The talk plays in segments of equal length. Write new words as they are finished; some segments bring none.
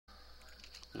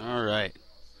Alright,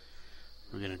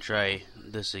 we're gonna try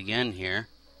this again here.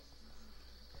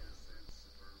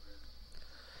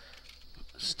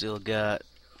 Still got,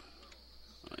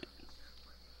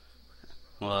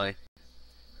 well, I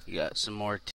got some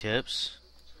more tips.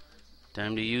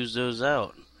 Time to use those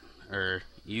out. Or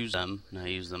use them, not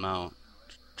use them out.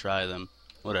 Try them,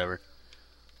 whatever.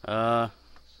 So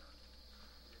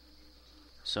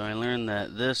I learned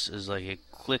that this is like a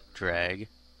click drag.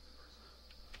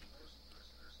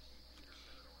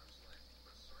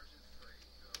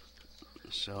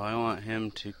 So I want him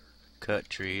to cut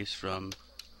trees from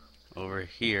over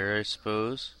here, I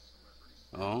suppose.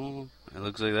 Oh, it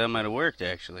looks like that might have worked,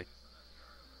 actually.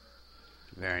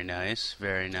 Very nice,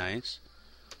 very nice.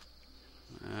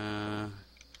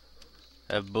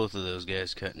 Have both of those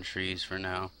guys cutting trees for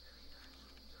now.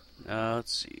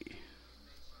 Let's see.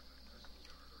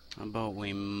 How about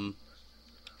we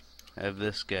have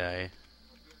this guy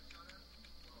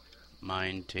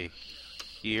mine to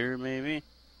here, maybe?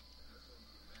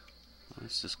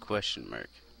 What's this question mark?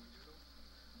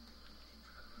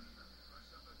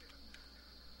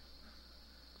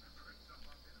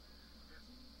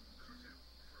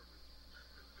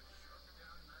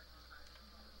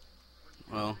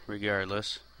 Well,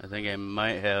 regardless, I think I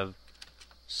might have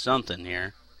something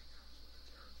here.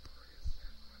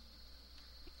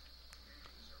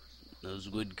 Those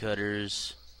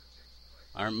woodcutters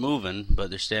aren't moving, but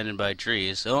they're standing by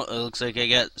trees. Oh, it looks like I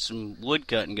got some wood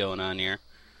cutting going on here.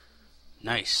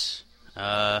 Nice.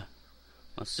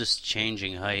 What's this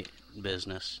changing height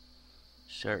business?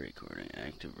 Start recording.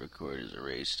 Active record as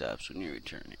array stops when you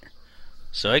return here.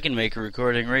 So I can make a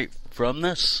recording right from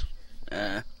this?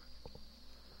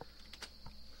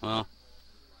 Well,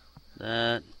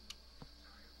 that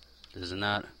does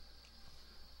not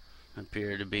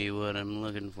appear to be what I'm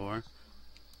looking for.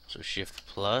 So shift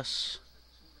plus,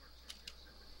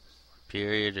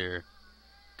 period or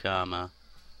comma.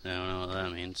 I don't know what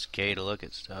that means. K to look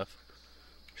at stuff.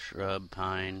 Shrub,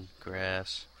 pine,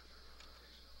 grass.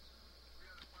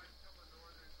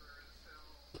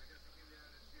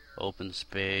 Open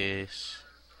space.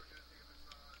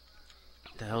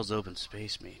 What the hell's open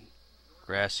space mean?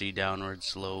 Grassy downward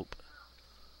slope.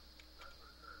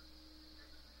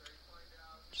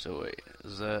 So wait,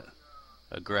 is that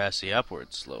a grassy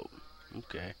upward slope?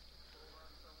 Okay.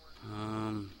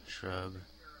 Shrub,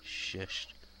 shish,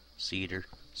 cedar.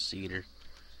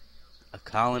 A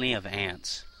colony of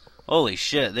ants. Holy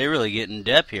shit, they really get in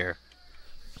depth here.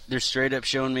 They're straight up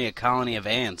showing me a colony of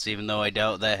ants, even though I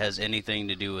doubt that has anything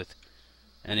to do with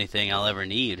anything I'll ever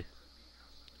need.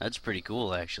 That's pretty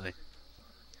cool, actually.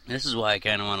 This is why I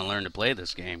kind of want to learn to play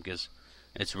this game, because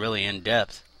it's really in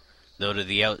depth. Though to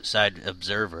the outside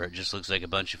observer, it just looks like a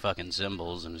bunch of fucking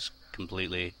symbols and is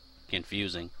completely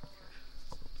confusing.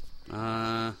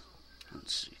 Let's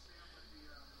see.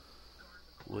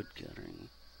 Wood cutting.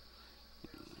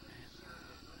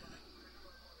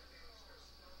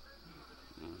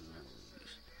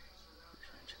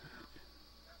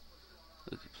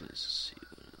 Look at places to see.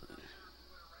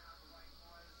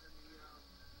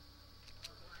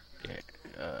 Okay,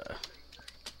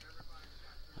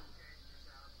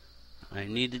 I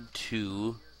needed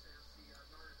to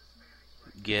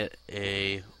get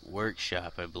a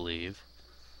workshop, I believe.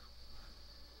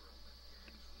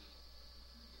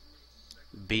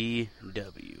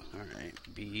 BW. Alright,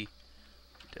 BW.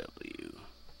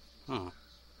 Huh.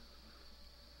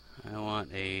 I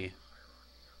want a...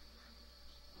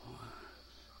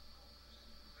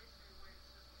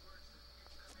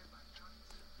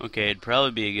 Okay, it'd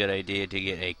probably be a good idea to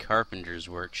get a carpenter's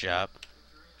workshop,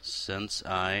 since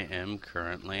I am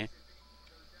currently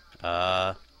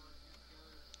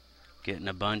getting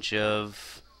a bunch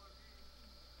of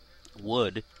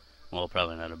wood. Well,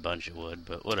 probably not a bunch of wood,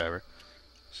 but whatever.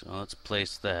 So let's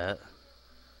place that.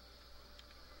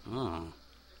 Oh.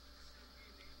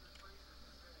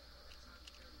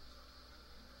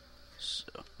 So,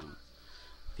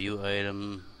 view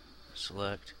item,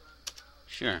 select.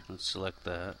 Sure, let's select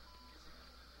that.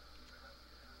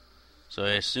 So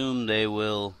I assume they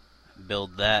will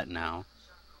build that now.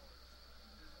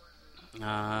 Do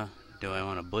I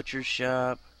want a butcher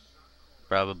shop?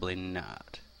 Probably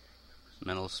not.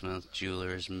 Metalsmith,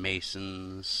 jewelers,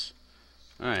 masons.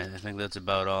 Alright, I think that's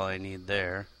about all I need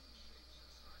there.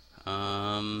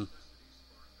 Armor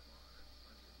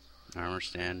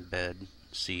stand, bed,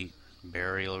 seat,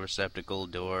 burial receptacle,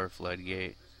 door,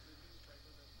 floodgate.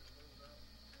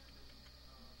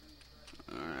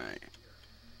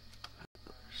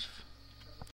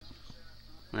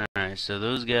 Alright, so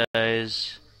those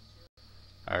guys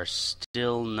are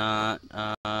still not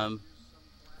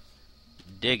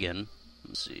digging.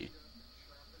 Let's see.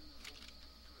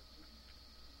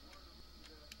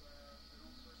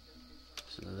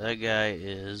 So that guy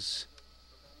is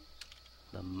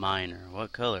the miner.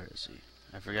 What color is he?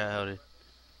 I forgot how to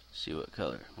see what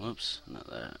color. Whoops, not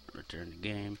that. Return to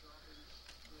game.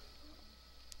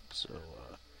 So,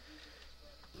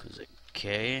 is it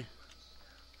K?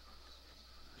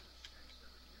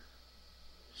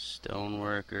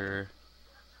 Stoneworker.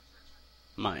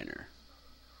 Miner.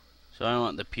 So I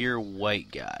want the pure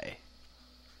white guy.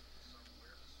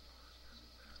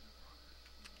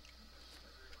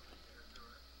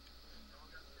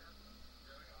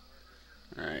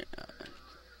 Alright,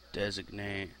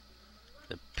 designate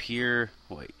the pure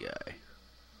white guy.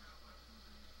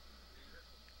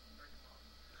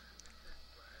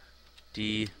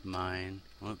 D mine.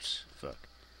 Whoops, fuck.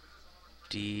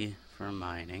 D for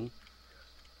mining.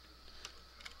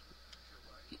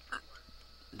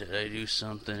 Did I do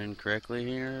something incorrectly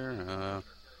here?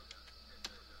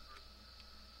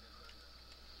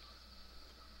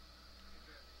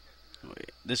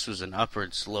 Wait, this was an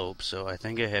upward slope, so I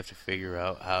think I have to figure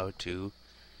out how to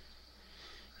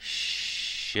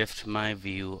shift my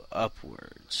view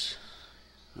upwards.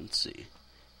 Let's see.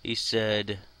 He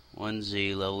said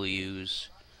 1Z level use.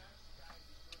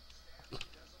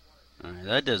 Alright,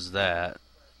 that does that.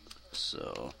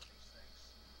 So,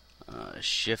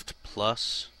 shift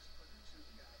plus.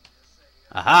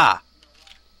 Aha!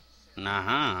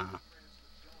 Aha!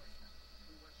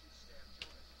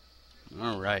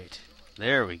 Alright,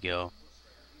 there we go.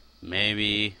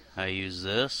 Maybe I use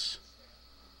this.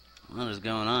 What is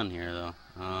going on here, though?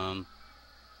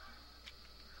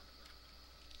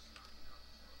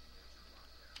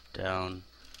 Down.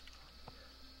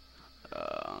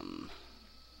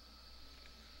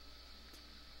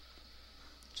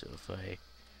 So if I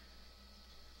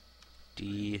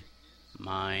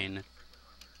mine,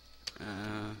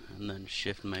 and then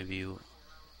shift my view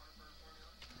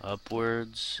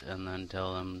upwards, and then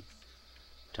tell them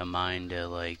to mine to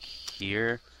like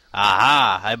here.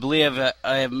 Aha! I believe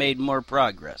I have made more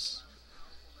progress.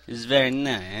 This is very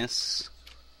nice.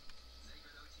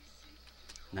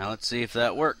 Now let's see if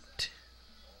that worked.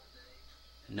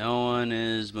 No one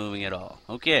is moving at all.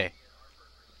 Okay.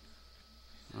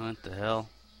 What the hell?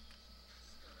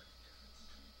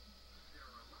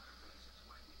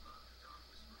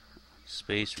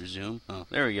 Space resume. Oh,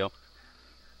 there we go.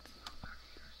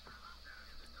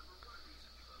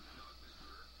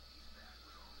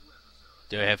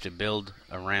 Do I have to build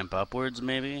a ramp upwards,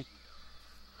 maybe?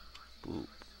 Boop.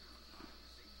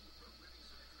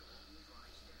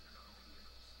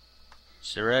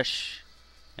 Suresh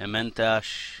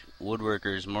Ementosh,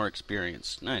 woodworkers more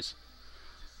experienced. Nice.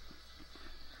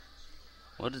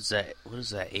 What is that? What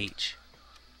is that H?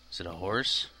 Is it a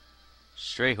horse?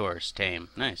 Stray horse, tame.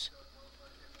 Nice.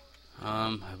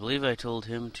 I believe I told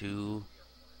him to...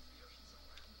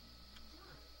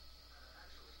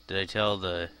 Did I tell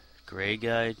the gray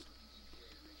guy?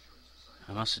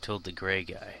 I must have told the gray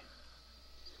guy.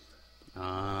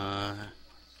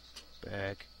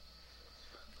 Back.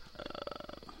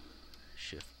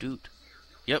 Shift doot.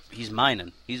 Yep, he's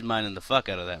mining. He's mining the fuck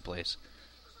out of that place.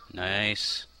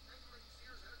 Nice.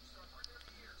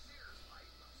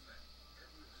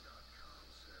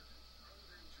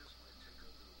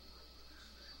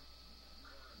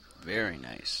 Very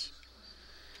nice.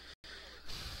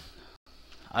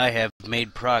 I have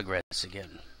made progress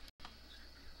again.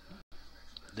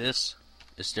 This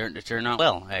is starting to turn out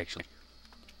well, actually.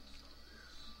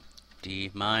 D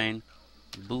mine.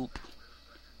 Boop.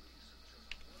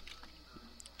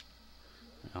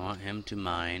 I want him to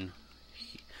mine.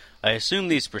 I assume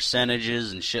these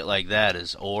percentages and shit like that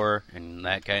is ore and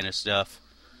that kind of stuff.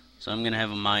 So I'm going to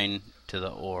have a mine to the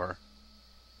ore.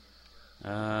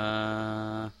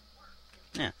 Yeah.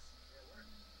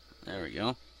 There we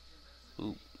go.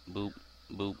 Boop, boop,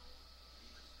 boop.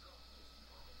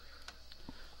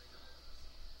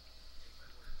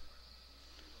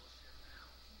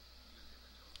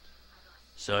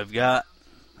 So I've got...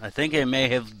 I think I may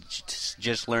have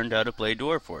just learned how to play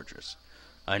Dwarf Fortress.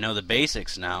 I know the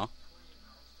basics now.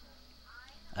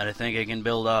 And I think I can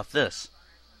build off this.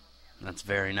 That's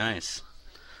very nice.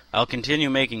 I'll continue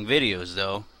making videos,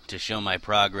 though, to show my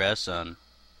progress on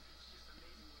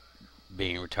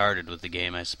being retarded with the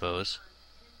game, I suppose.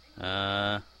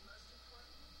 I'm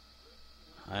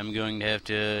going to have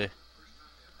to...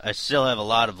 I still have a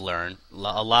lot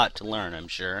to learn, I'm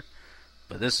sure.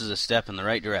 But this is a step in the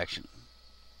right direction.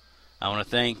 I want to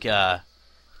thank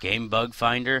Game Bug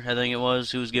Finder, I think it was,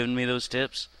 who's giving me those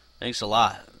tips. Thanks a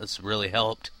lot. That's really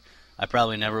helped. I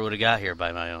probably never would have got here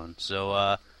by my own. So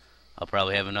I'll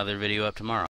probably have another video up tomorrow.